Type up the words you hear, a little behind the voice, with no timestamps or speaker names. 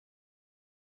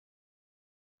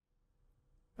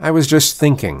I was just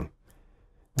thinking.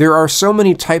 There are so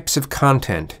many types of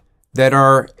content that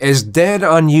are as dead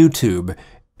on YouTube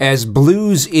as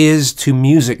blues is to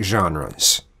music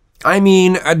genres. I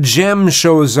mean, a gem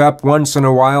shows up once in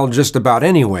a while just about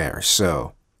anywhere,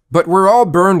 so. But we're all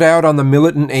burned out on the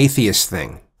militant atheist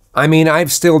thing. I mean,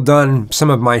 I've still done some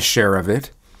of my share of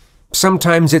it.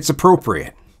 Sometimes it's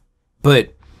appropriate.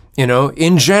 But,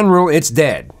 in general, it's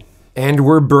dead. And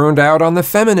we're burned out on the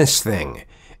feminist thing,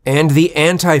 and the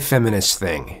anti-feminist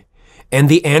thing, and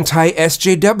the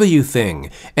anti-SJW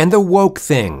thing, and the woke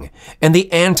thing, and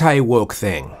the anti-woke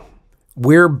thing.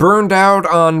 We're burned out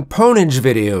on ponage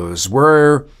videos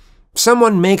where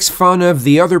someone makes fun of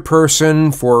the other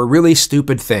person for really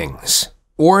stupid things.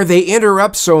 Or they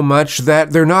interrupt so much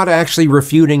that they're not actually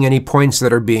refuting any points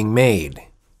that are being made.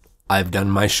 I've done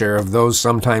my share of those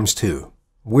sometimes too.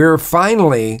 We're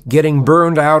finally getting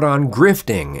burned out on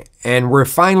grifting, and we're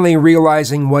finally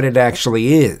realizing what it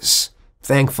actually is,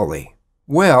 thankfully.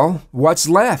 Well, what's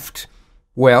left?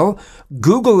 Well,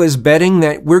 Google is betting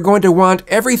that we're going to want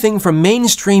everything from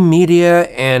mainstream media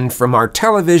and from our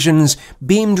televisions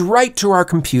beamed right to our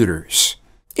computers.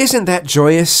 Isn't that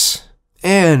joyous?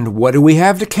 And what do we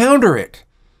have to counter it?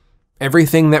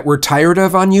 Everything that we're tired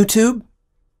of on YouTube?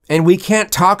 And we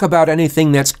can't talk about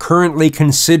anything that's currently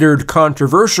considered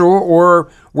controversial or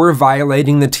we're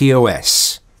violating the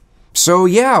TOS. So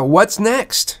yeah, what's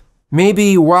next?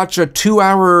 Maybe watch a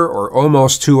 2-hour or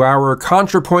almost 2-hour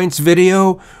ContraPoints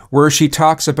video where she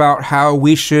talks about how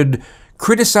we should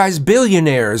criticize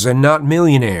billionaires and not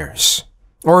millionaires.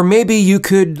 Or maybe you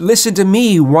could listen to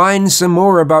me whine some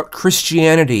more about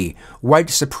Christianity, white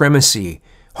supremacy,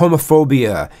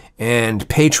 homophobia, and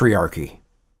patriarchy.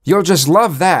 You'll just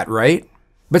love that, right?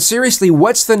 But seriously,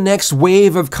 what's the next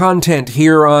wave of content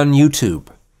here on YouTube?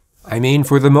 I mean,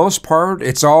 for the most part,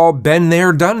 it's all been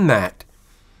there, done that.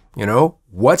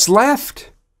 What's left?